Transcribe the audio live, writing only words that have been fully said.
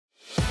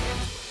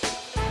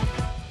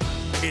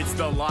It's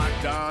the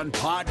Locked On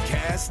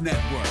Podcast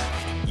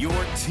Network, your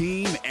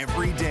team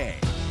every day.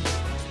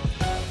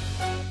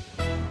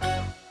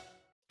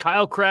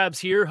 Kyle Krabs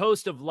here,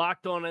 host of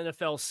Locked On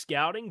NFL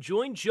Scouting.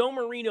 Join Joe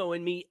Marino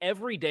and me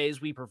every day as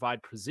we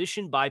provide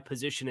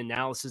position-by-position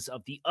analysis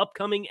of the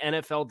upcoming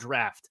NFL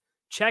Draft.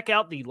 Check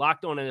out the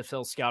Locked On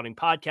NFL Scouting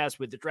podcast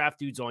with the Draft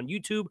Dudes on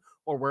YouTube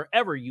or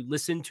wherever you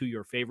listen to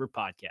your favorite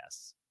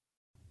podcasts.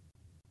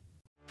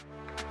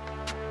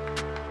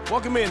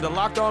 Welcome in to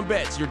Locked On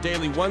Bets, your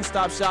daily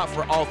one-stop shop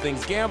for all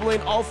things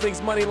gambling, all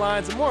things money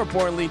lines, and more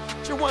importantly,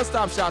 it's your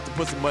one-stop shop to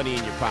put some money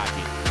in your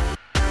pocket.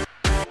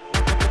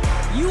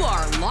 You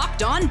are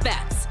Locked On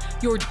Bets,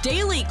 your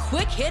daily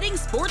quick-hitting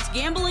sports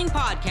gambling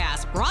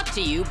podcast brought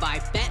to you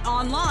by Bet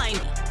Online.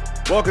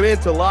 Welcome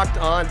into Locked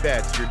On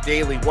Bets, your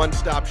daily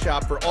one-stop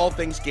shop for all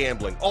things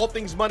gambling, all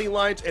things money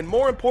lines, and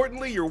more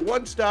importantly, your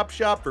one-stop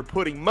shop for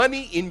putting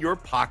money in your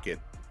pocket.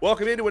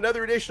 Welcome into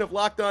another edition of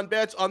Locked On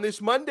Bets on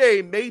this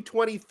Monday, May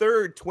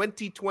 23rd,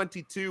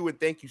 2022, and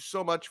thank you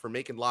so much for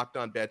making Locked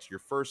On Bets your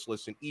first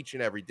listen each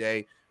and every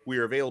day. We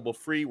are available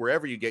free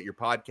wherever you get your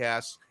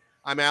podcasts.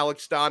 I'm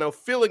Alex Stano,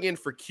 filling in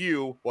for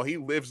Q while he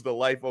lives the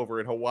life over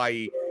in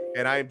Hawaii.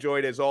 And I am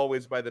joined, as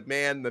always, by the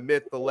man, the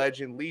myth, the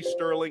legend, Lee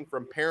Sterling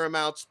from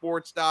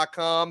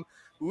ParamountSports.com.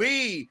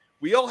 Lee,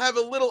 we all have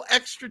a little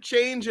extra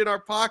change in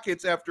our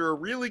pockets after a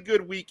really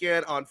good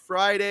weekend on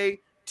Friday,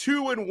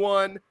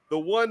 2-1. The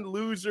one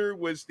loser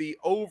was the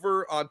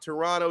over on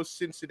Toronto,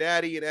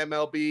 Cincinnati, and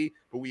MLB.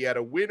 But we had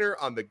a winner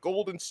on the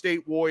Golden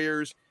State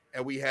Warriors,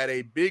 and we had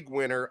a big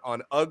winner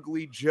on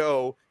Ugly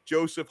Joe,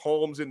 Joseph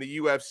Holmes in the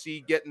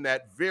UFC, getting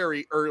that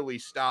very early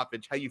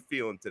stoppage. How you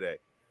feeling today?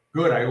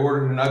 Good. I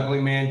ordered an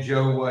Ugly Man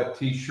Joe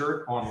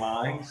T-shirt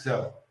online.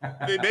 So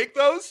they make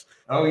those?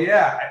 Oh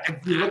yeah.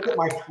 If you look at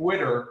my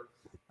Twitter,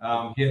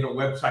 he had a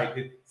website.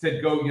 It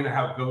said go. You know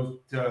how it goes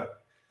to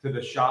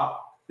the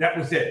shop. That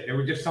was it. They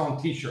were just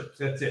selling T-shirts.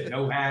 That's it.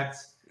 No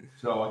hats.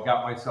 So I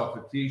got myself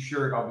a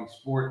T-shirt. I'll be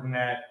sporting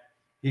that.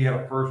 He had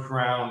a first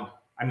round.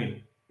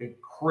 A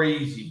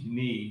crazy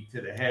knee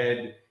to the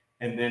head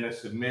and then a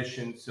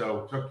submission.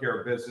 So took care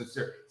of business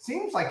there.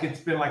 Seems like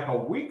it's been like a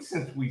week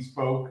since we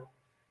spoke.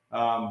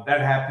 That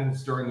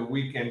happens during the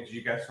weekend because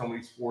you got so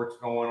many sports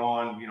going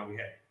on. You know, we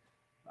had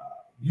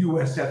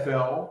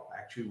USFL.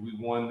 Actually, we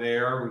won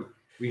there.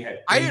 We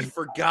had. I had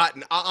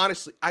forgotten.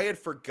 Honestly, I had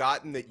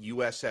forgotten that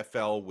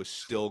USFL was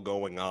still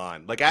going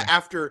on. Like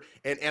after,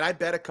 and I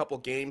bet a couple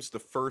games the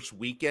first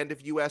weekend of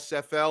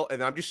USFL,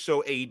 and I'm just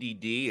so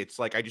ADD. It's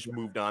like I just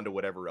moved on to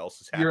whatever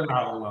else is happening. You're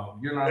not alone.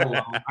 You're not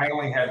alone. I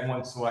only had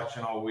one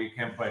selection all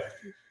weekend, but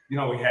you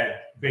know, we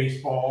had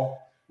baseball.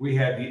 We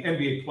had the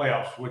NBA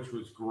playoffs, which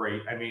was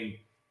great. I mean,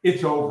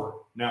 it's over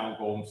now in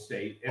Golden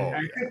State. And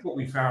I think what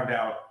we found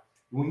out,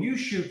 when you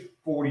shoot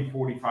 40,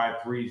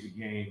 45 threes a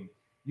game,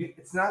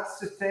 it's not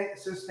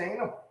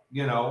sustainable,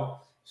 you know.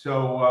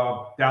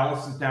 So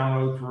Dallas is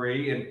down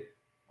 0-3. And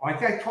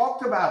like I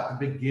talked about at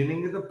the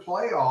beginning of the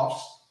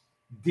playoffs,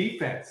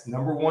 defense,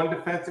 number one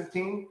defensive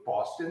team,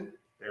 Boston,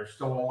 they're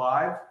still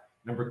alive.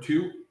 Number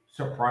two,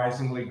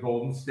 surprisingly,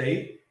 Golden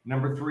State.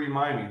 Number three,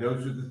 Miami.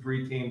 Those are the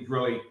three teams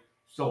really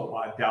still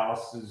alive.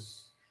 Dallas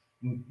is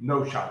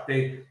no shot.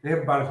 They have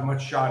about as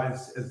much shot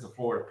as the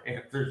Florida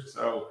Panthers.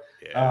 So,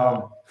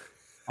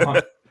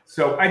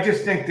 so I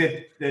just think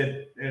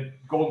that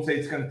Golden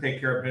State's going to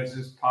take care of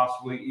business,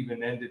 possibly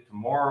even end it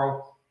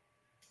tomorrow.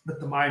 But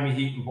the Miami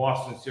Heat and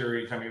Boston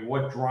series, I mean,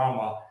 what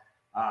drama!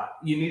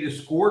 You need a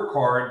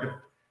scorecard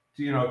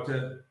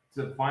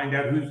to find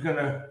out who's going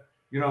to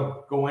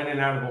go in and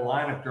out of the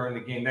lineup during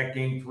the game. That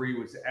game 3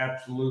 was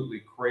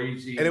absolutely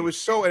crazy. And it was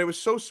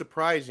so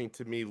surprising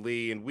to me,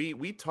 Lee. And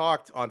we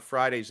talked on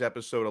Friday's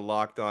episode of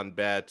Locked On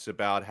Bets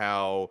about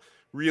how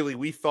really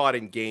we thought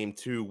in game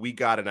 2, we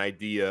got an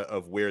idea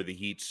of where the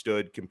Heat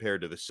stood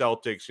compared to the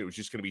Celtics. It was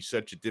just going to be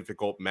such a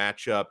difficult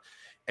matchup.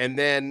 And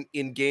then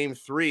in game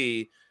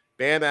 3,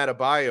 Bam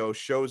Adebayo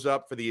shows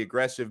up for the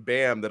aggressive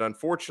Bam that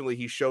unfortunately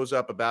he shows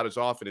up about as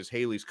often as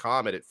Haley's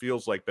Comet, it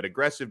feels like. But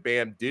aggressive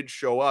Bam did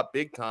show up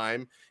big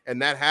time,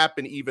 and that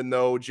happened even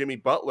though Jimmy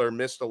Butler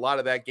missed a lot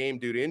of that game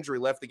due to injury,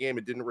 left the game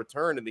and didn't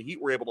return, and the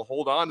Heat were able to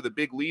hold on to the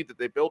big lead that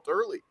they built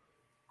early.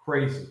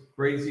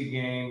 Crazy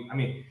game. I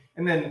mean,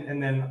 and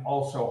then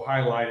also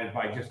highlighted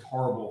by just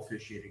horrible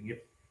officiating.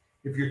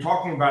 If you're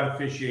talking about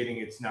officiating,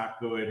 it's not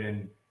good.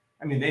 And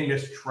I mean, they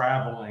missed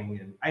traveling,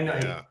 and I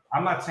know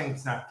I'm not saying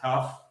it's not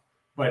tough.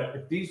 But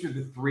if these are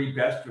the three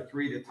best or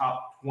three of the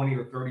top 20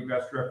 or 30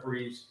 best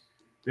referees,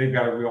 they've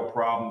got a real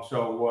problem.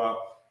 So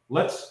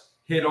let's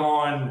hit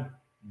on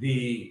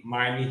the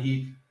Miami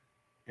Heat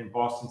and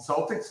Boston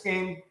Celtics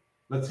game.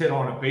 Let's hit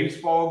on a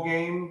baseball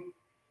game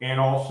and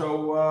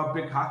also a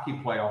big hockey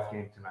playoff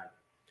game tonight.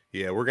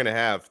 Yeah, we're going to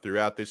have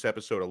throughout this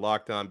episode of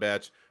Locked On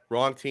Bets,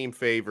 wrong team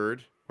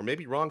favored, or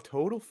maybe wrong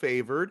total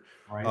favored,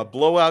 right, a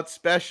blowout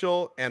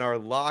special, and our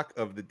lock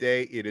of the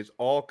day. It is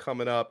all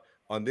coming up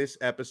on this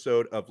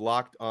episode of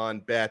Locked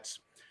On Bets.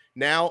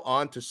 Now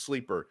on to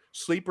Sleeper.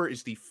 Sleeper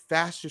is the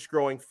fastest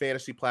growing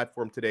fantasy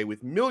platform today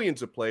with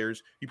millions of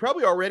players. You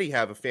probably already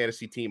have a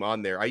fantasy team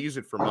on there. I use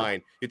it for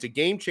mine. It's a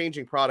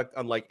game-changing product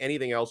unlike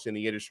anything else in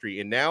the industry.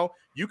 And now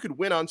you could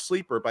win on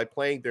Sleeper by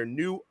playing their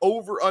new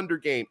over-under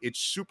game. It's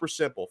super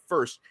simple.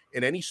 First,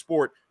 in any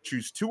sport,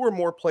 choose 2 or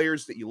more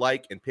players that you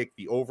like and pick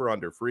the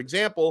over-under. For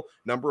example,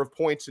 number of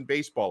points in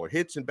baseball or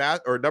hits in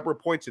or number of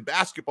points in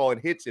basketball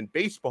and hits in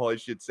baseball, I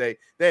should say.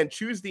 Then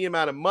choose the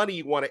amount of money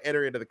you want to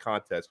enter into the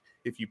contest.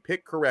 If you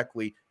pick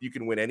correctly, you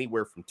can win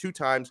anywhere from 2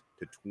 times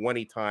to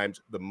 20 times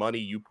the money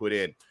you put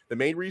in. The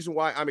main reason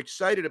why I'm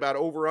excited about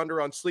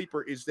over-under on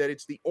Sleeper is that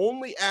it's the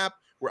only app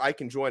where I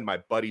can join my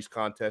buddies'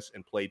 contests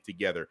and play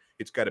together.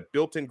 It's got a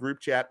built-in group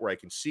chat where I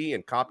can see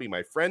and copy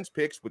my friends'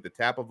 picks with the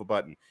tap of a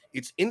button.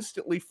 It's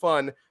instantly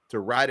fun to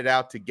ride it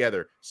out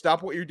together.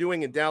 Stop what you're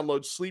doing and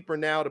download Sleeper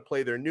now to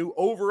play their new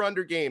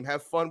over-under game.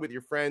 Have fun with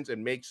your friends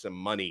and make some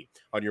money.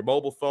 On your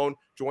mobile phone,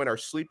 join our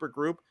Sleeper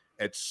group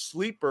at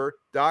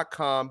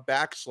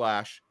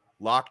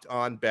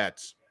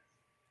sleeper.com/lockedonbets.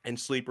 And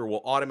Sleeper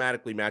will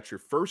automatically match your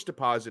first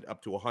deposit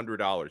up to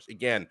 $100.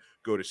 Again,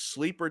 go to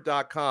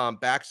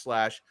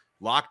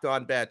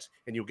sleeper.com/lockedonbets,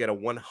 and you'll get a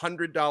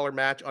 $100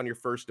 match on your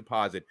first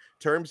deposit.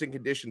 Terms and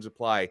conditions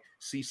apply.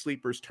 See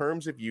Sleeper's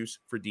terms of use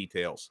for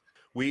details.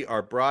 We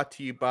are brought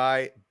to you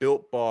by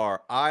Built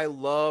Bar. I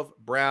love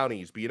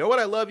brownies, but you know what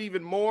I love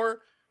even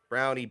more?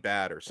 Brownie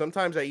batter.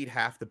 Sometimes I eat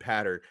half the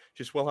batter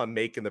just while I'm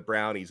making the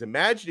brownies.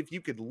 Imagine if you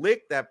could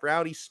lick that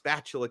brownie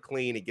spatula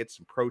clean and get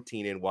some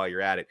protein in while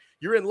you're at it.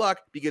 You're in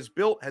luck because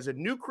Built has a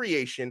new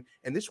creation,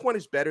 and this one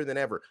is better than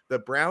ever. The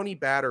Brownie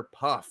Batter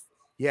Puff.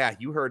 Yeah,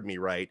 you heard me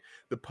right.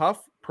 The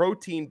Puff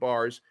protein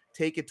bars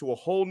take it to a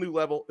whole new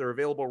level. They're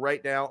available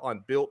right now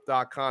on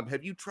Built.com.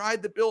 Have you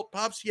tried the Built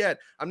Puffs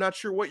yet? I'm not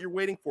sure what you're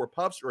waiting for.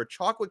 Puffs are a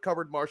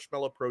chocolate-covered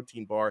marshmallow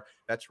protein bar.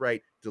 That's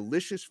right,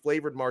 delicious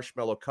flavored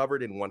marshmallow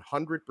covered in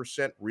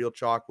 100% real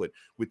chocolate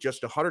with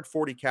just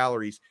 140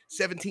 calories,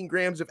 17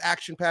 grams of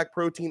action-packed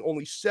protein,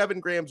 only 7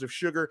 grams of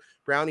sugar.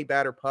 Brownie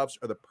Batter Puffs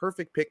are the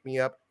perfect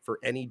pick-me-up for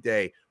any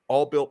day.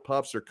 All Built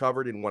Puffs are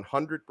covered in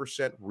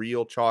 100%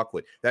 real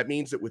chocolate. That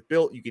means that with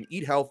Built, you can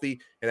eat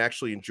healthy and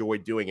actually enjoy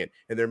doing it.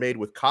 And they're made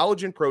with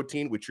collagen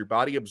protein, which your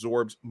body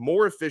absorbs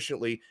more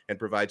efficiently and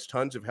provides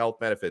tons of health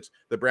benefits.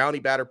 The Brownie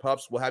Batter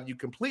Puffs will have you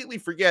completely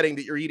forgetting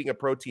that you're eating a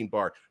protein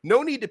bar.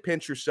 No need to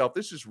pinch yourself.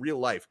 This is real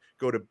life.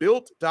 Go to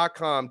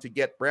Built.com to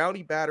get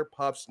Brownie Batter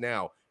Puffs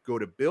now. Go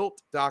to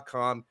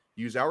Built.com.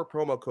 Use our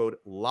promo code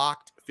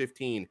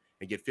LOCKED15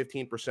 and get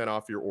 15%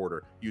 off your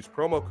order. Use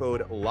promo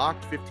code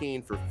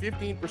LOCKED15 for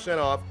 15%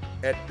 off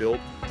at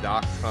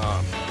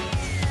Built.com.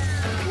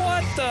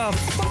 What the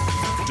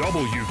fuck?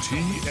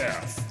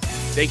 WTF.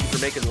 Thank you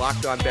for making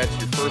Locked On Bets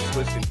your first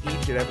listen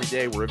each and every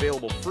day. We're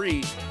available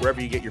free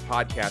wherever you get your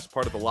podcast,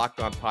 part of the Locked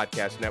On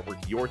Podcast Network,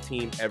 your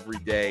team every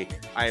day.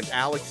 I am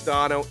Alex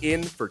Dono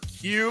in for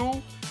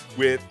Q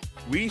with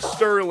Lee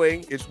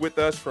Sterling is with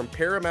us from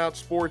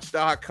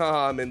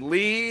ParamountSports.com. And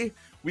Lee,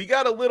 we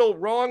got a little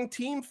wrong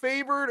team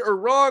favored or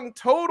wrong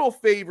total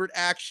favored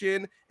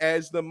action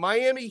as the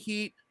Miami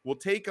Heat will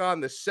take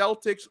on the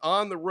Celtics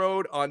on the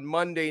road on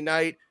Monday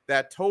night.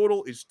 That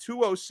total is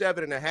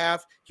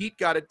 207.5. Heat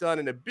got it done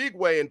in a big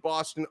way in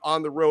Boston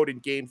on the road in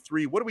Game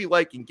 3. What do we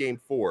like in Game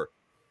 4?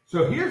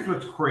 So here's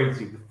what's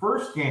crazy. The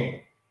first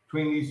game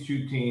between these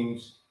two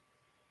teams,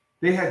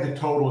 they had the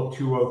total of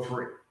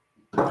 203.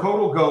 The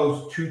total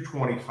goes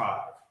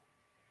 225.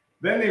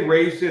 Then they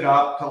raised it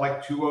up to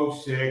like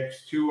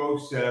 206,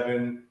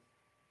 207.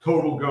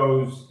 Total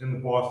goes in the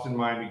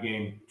Boston-Miami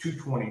game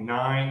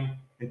 229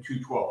 and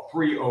 212,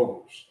 3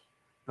 overs.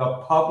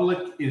 The public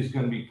is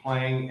going to be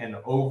playing an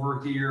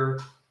over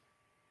here.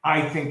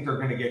 I think they're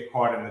going to get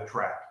caught in the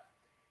trap.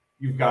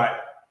 You've got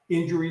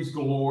injuries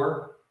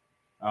galore.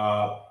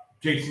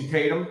 Jason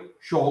Tatum,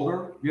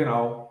 shoulder,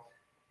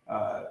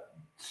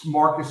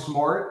 Marcus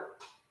Smart,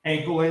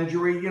 ankle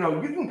injury. You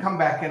can come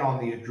back in on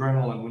the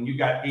adrenaline when you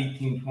got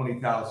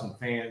 20,000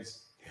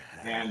 fans.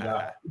 And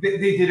they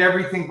did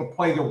everything but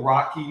play the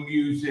Rocky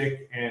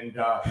music. And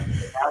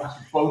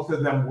both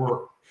of them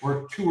were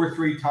 2 or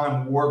 3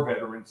 time war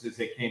veterans as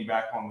they came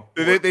back on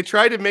the court. They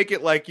tried to make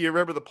it like, you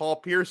remember the Paul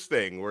Pierce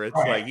thing where it's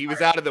like he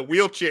was out of the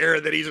wheelchair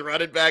and then he's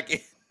running back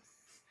in.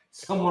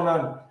 Someone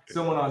on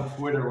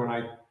Twitter, when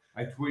I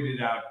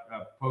tweeted out,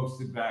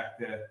 posted back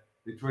that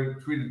they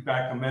tweeted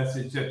back a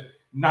message that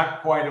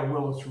not quite a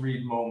Willis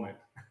Reed moment.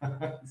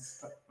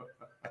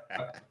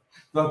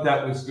 Thought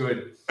that was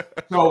good.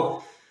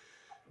 So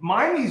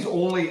Miami's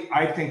only,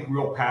 I think,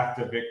 real path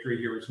to victory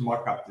here is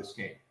muck up this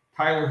game.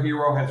 Tyler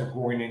Hero has a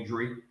groin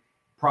injury,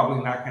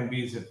 probably not going to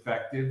be as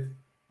effective.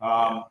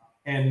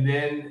 And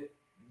then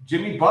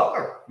Jimmy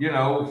Butler, he's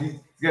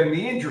got a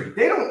knee injury.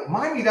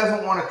 Miami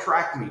doesn't want to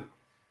track me.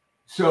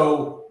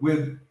 So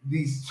with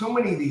so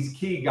many of these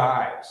key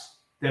guys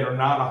that are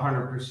not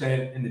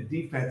 100%, and the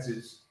defense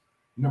is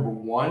number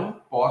 1,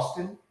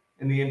 Boston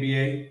in the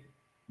NBA,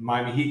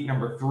 Miami Heat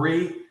number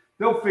 3.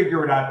 They'll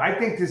figure it out. I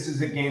think this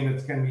is a game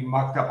that's going to be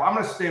mucked up. I'm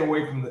going to stay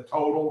away from the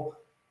total.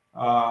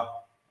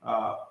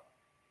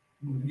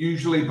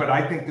 usually, but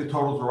I think the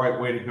total's the right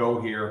way to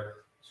go here.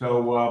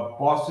 So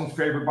Boston's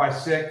favored by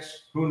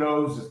 6. Who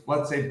knows?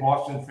 Let's say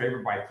Boston's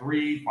favored by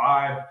 3,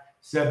 5,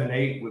 7,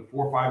 8 with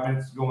 4 or 5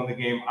 minutes to go in the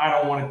game. I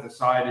don't want it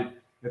decided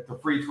at the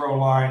free throw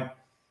line.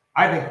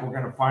 I think we're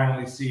going to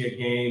finally see a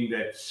game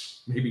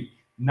that's maybe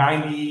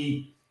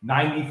 90,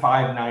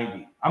 95,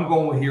 90. I'm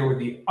going here with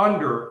the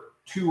under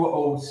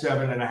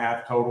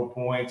 207.5 total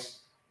points.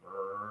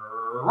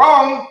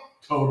 Wrong.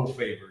 Total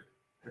favored.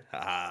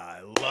 I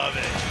love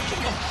it.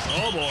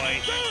 Oh, boy.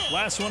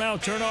 Last one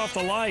out, turn off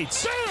the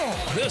lights.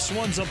 This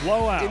one's a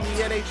blowout. In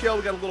the NHL,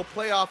 we got a little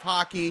playoff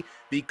hockey,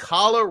 the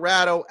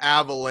Colorado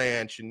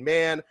Avalanche. And,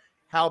 man,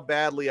 how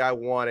badly I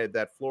wanted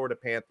that Florida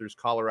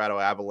Panthers-Colorado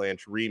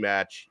Avalanche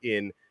rematch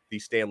in the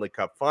Stanley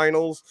Cup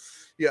Finals.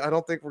 Yeah, I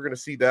don't think we're going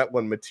to see that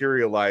one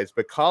materialize.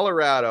 But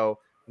Colorado,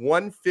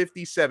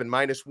 157,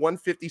 minus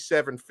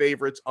 157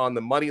 favorites on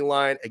the money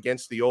line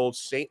against the old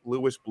St.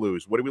 Louis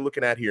Blues. What are we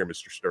looking at here,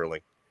 Mr.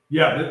 Sterling?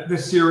 Yeah,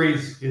 this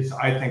series is,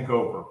 I think,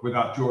 over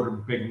without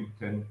Jordan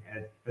Binnington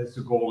as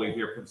the goalie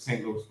here for the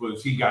St. Louis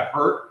Blues. He got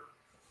hurt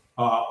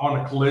on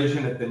a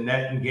collision at the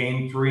net in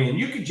Game 3, and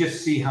you could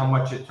just see how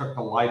much it took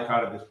the life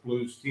out of this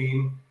Blues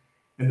team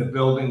in the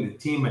building. The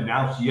team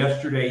announced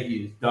yesterday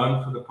he is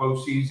done for the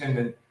postseason,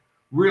 and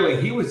really,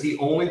 he was the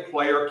only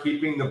player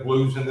keeping the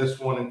Blues in this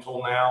one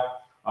until now.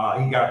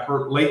 He got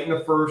hurt late in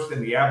the first,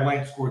 and the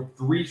Avalanche scored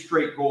 3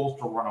 straight goals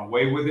to run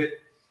away with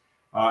it.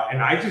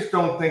 And I just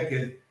don't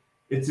think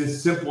it's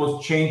as simple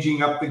as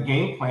changing up the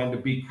game plan to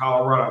beat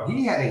Colorado.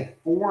 He had a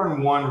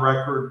 4-1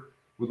 record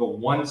with a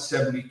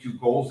 172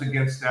 goals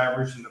against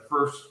average in the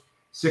first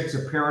 6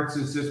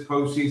 appearances this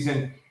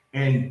postseason.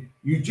 And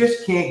you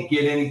just can't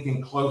get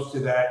anything close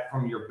to that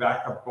from your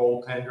backup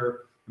goaltender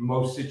in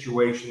most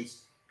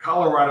situations.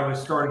 Colorado is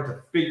starting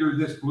to figure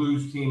this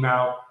Blues team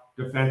out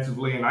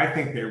defensively, and I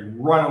think they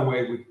run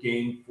away with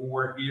Game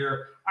 4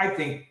 here. I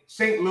think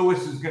St.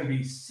 Louis is going to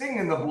be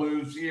singing the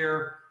Blues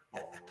here.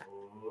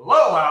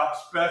 Blowout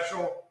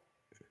special.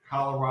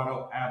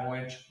 Colorado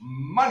Avalanche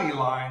money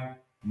line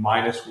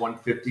minus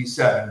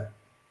 157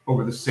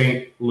 over the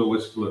St.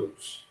 Louis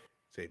Blues.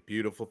 It's a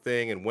beautiful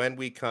thing. And when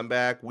we come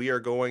back, we are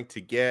going to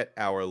get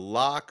our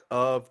lock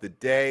of the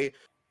day.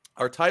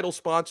 Our title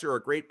sponsor, our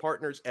great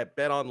partners at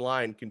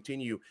BetOnline,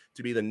 continue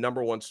to be the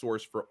 #1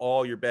 source for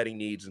all your betting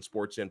needs and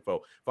sports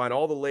info. Find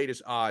all the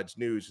latest odds,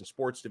 news, and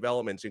sports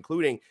developments,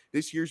 including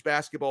this year's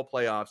basketball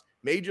playoffs,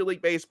 Major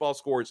League Baseball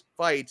scores,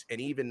 fights,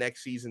 and even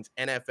next season's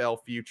NFL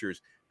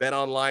futures.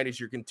 BetOnline is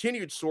your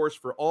continued source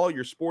for all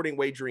your sporting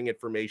wagering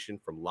information,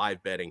 from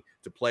live betting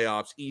to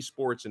playoffs,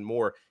 esports, and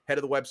more. Head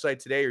to the website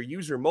today or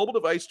use your mobile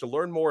device to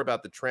learn more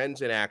about the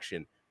trends in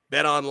action.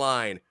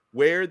 BetOnline,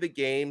 where the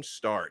game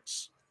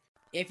starts.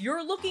 If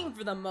you're looking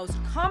for the most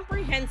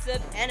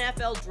comprehensive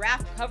NFL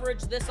draft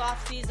coverage this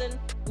offseason,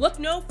 look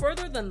no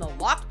further than the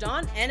Locked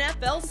On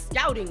NFL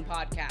Scouting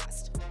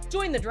Podcast.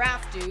 Join the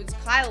draft dudes,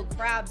 Kyle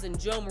Krabs and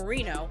Joe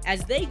Marino,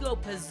 as they go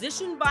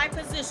position by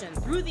position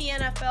through the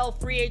NFL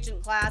free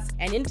agent class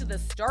and into the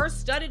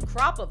star-studded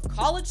crop of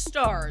college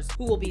stars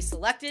who will be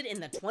selected in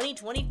the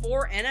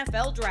 2024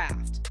 NFL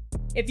Draft.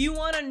 If you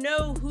want to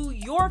know who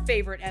your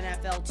favorite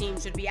NFL team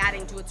should be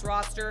adding to its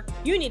roster,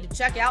 you need to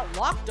check out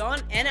Locked On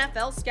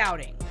NFL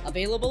Scouting,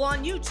 available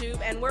on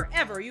YouTube and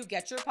wherever you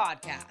get your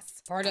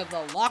podcasts. Part of the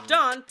Locked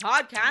On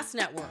Podcast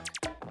Network,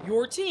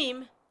 your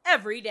team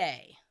every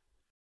day.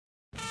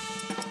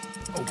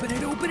 Open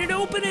it, open it,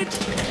 open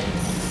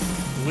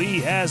it!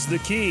 Lee has the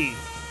key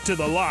to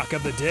the lock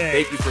of the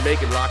day. Thank you for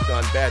making Locked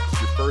On Bets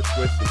your first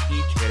listen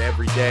each and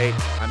every day.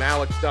 I'm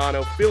Alex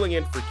Dono, filling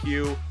in for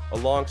Q,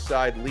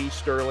 alongside Lee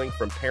Sterling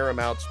from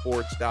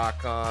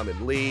ParamountSports.com.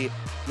 And Lee,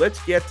 let's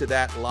get to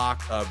that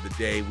lock of the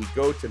day. We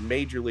go to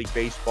Major League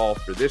Baseball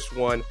for this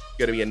one.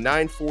 Going to be a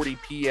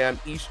 9:40 p.m.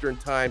 Eastern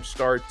Time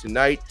start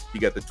tonight. You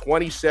got the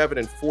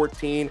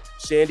 27-14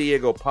 San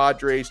Diego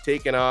Padres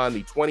taking on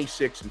the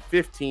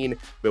 26-15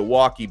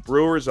 Milwaukee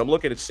Brewers. I'm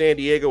looking at San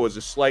Diego as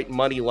a slight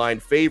money line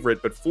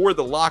favorite, but for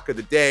the lock of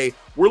the day,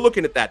 we're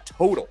looking at that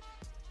total.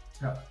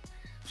 Yeah.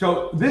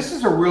 So this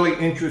is a really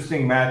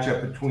interesting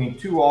matchup between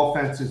two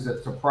offenses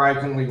that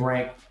surprisingly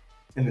rank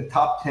in the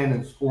top 10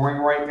 in scoring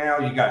right now.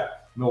 You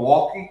got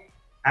Milwaukee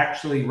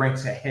actually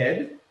ranks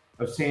ahead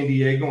of San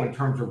Diego in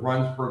terms of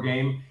runs per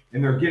game,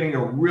 and they're getting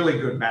a really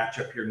good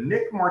matchup here.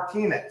 Nick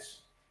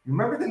Martinez, you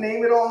remember the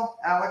name at all,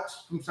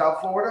 Alex, from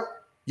South Florida?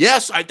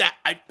 Yes,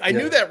 I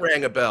knew that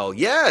rang a bell.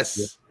 Yes.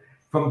 Yeah.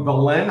 From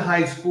Belen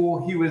High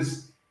School. He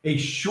was a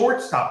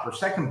shortstop or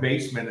second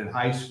baseman in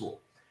high school.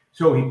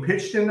 So he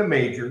pitched in the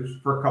majors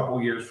for a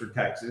couple years for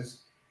Texas.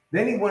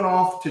 Then he went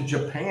off to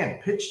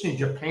Japan, pitched in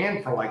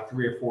Japan for like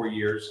 3 or 4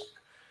 years.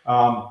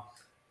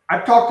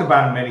 I've talked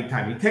about him many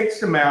times. He takes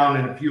the mound,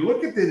 and if you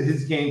look at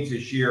his games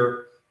this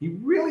year, he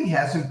really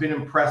hasn't been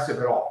impressive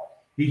at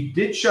all. He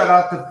did shut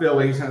out the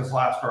Phillies in his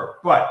last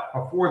start, but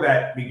before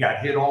that, he got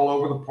hit all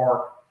over the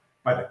park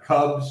by the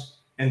Cubs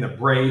and the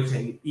Braves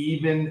and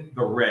even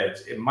the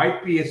Reds. It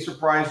might be a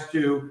surprise,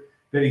 too,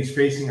 that he's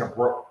facing a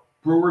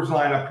Brewers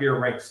lineup here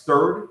ranks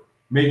 3rd,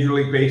 Major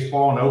League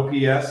Baseball and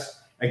OPS,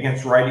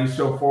 against righties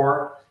so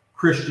far.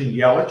 Christian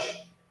Yelich,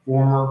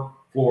 former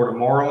Florida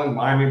Marlin,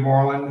 Miami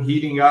Marlin,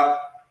 heating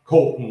up.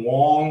 Colton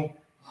Wong,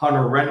 Hunter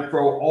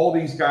Renfroe, all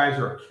these guys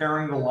are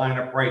carrying the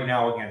lineup right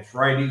now against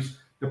righties.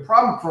 The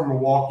problem for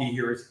Milwaukee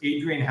here is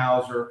Adrian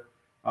Hauser,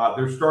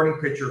 their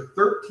starting pitcher.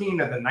 13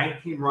 of the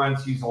 19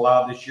 runs he's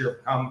allowed this year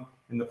have come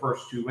in the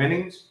first 2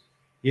 innings.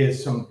 He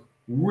has some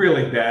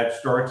really bad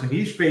starts, and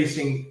he's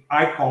facing,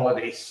 I call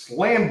it, a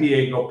Slam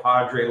Diego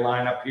Padre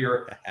lineup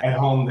here at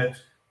home that's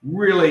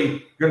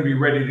really going to be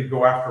ready to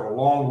go after a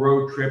long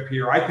road trip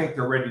here. I think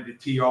they're ready to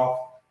tee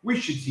off. We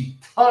should see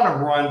a ton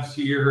of runs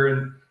here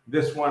in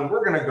this one.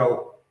 We're going to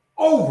go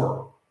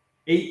over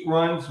 8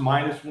 runs,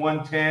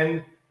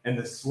 -110, and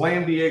the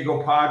Slam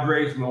Diego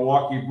Padres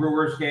Milwaukee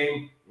Brewers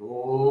game,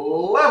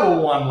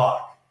 level 1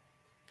 lock.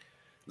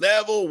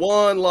 Level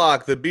 1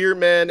 lock, the Beer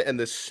Men and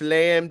the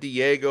Slam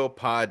Diego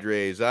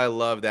Padres. I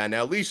love that.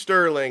 Now, Lee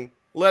Sterling,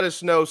 let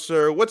us know,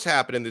 sir, what's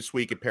happening this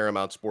week at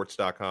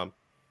ParamountSports.com?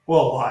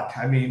 Well, a lot.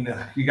 I mean,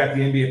 you got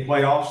the NBA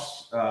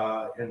playoffs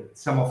and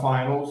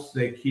semifinals.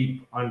 They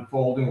keep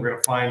unfolding. We're going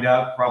to find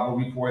out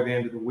probably before the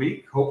end of the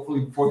week.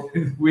 Hopefully before the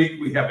end of the week,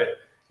 we have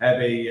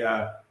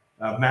a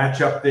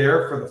matchup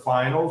there for the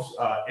finals.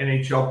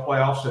 NHL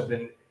playoffs have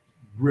been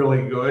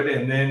really good.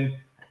 And then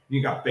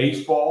you got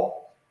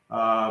baseball.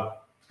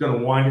 It's going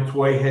to wind its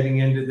way heading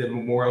into the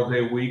Memorial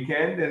Day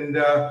weekend. And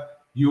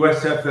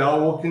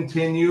USFL will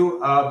continue.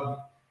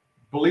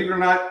 Believe it or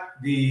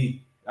not, the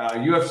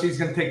UFC is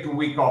going to take the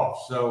week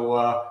off.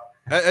 So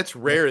that's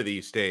rare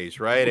these days,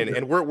 right?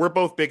 And we're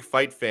both big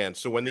fight fans.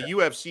 So when the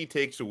UFC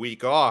takes a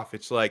week off,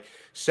 it's like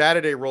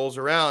Saturday rolls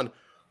around.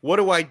 What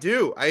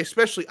do?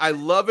 I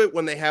love it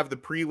when they have the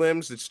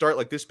prelims that start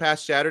like this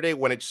past Saturday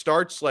when it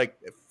starts like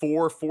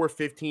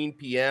 4:15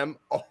 p.m.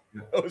 Oh,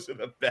 those are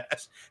the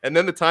best. And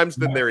then the times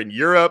that they're in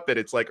Europe and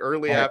it's like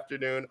early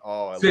afternoon.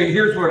 Oh,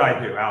 here's what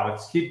I do,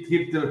 Alex.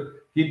 Keep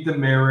the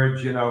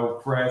marriage,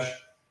 fresh.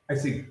 I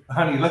say,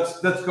 honey,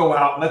 let's go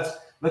out.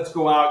 Let's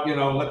go out.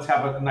 Let's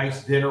have a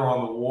nice dinner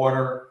on the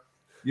water.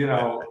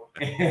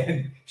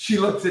 And she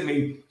looks at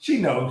me. She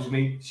knows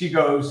me. She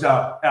goes,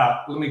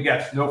 let me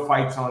guess, no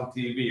fights on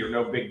TV or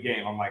no big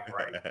game. I'm like,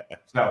 right.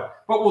 So,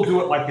 but we'll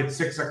do it like at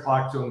 6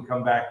 o'clock so we can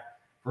come back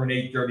for an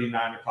 8:30,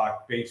 9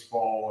 o'clock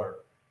baseball or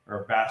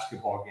a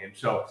basketball game.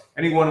 So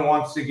anyone who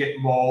wants to get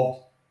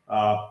involved,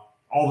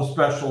 all the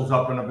specials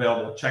up and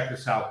available. Check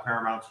us out,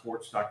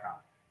 ParamountSports.com.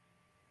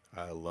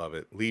 I love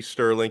it. Lee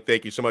Sterling,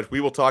 thank you so much. We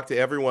will talk to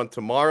everyone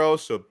tomorrow,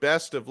 so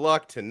best of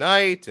luck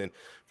tonight. And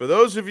for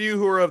those of you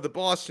who are of the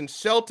Boston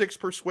Celtics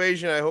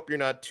persuasion, I hope you're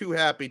not too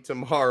happy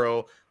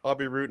tomorrow. I'll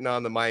be rooting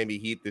on the Miami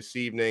Heat this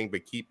evening,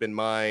 but keep in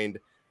mind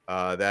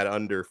that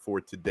under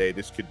for today.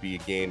 This could be a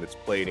game that's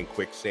played in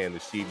quicksand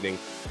this evening.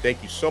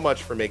 Thank you so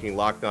much for making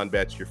Locked On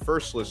Bets your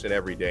first listen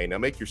every day. Now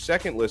make your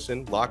second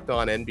listen Locked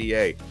On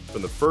NBA.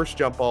 From the first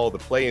jump ball of the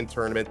play-in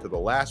tournament to the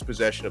last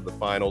possession of the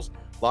finals,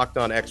 Locked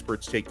On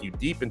experts take you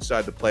deep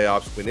inside the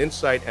playoffs with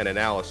insight and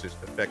analysis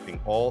affecting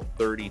all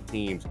 30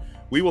 teams.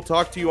 We will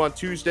talk to you on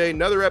Tuesday.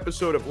 Another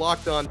episode of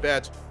Locked On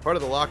Bets, part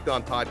of the Locked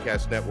On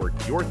Podcast Network,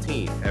 your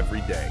team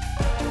every day.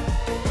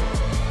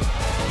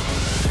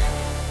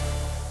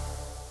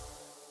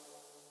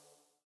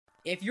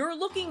 If you're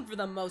looking for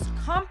the most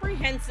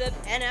comprehensive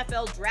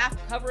NFL draft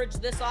coverage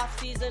this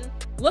offseason,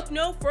 look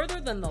no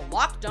further than the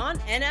Locked On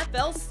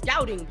NFL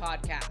Scouting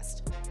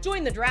Podcast.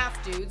 Join the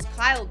draft dudes,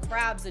 Kyle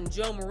Krabs and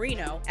Joe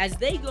Marino, as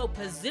they go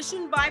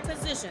position by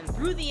position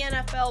through the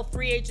NFL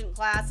free agent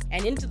class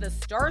and into the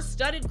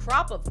star-studded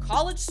crop of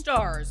college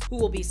stars who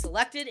will be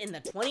selected in the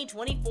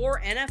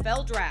 2024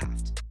 NFL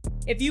Draft.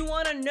 If you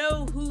want to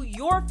know who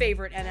your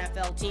favorite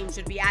NFL team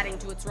should be adding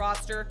to its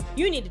roster,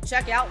 you need to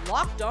check out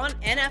Locked On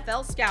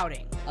NFL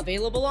Scouting,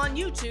 available on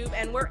YouTube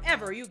and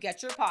wherever you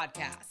get your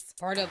podcasts.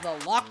 Part of the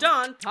Locked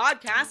On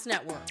Podcast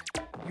Network,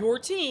 your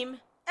team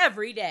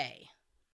every day.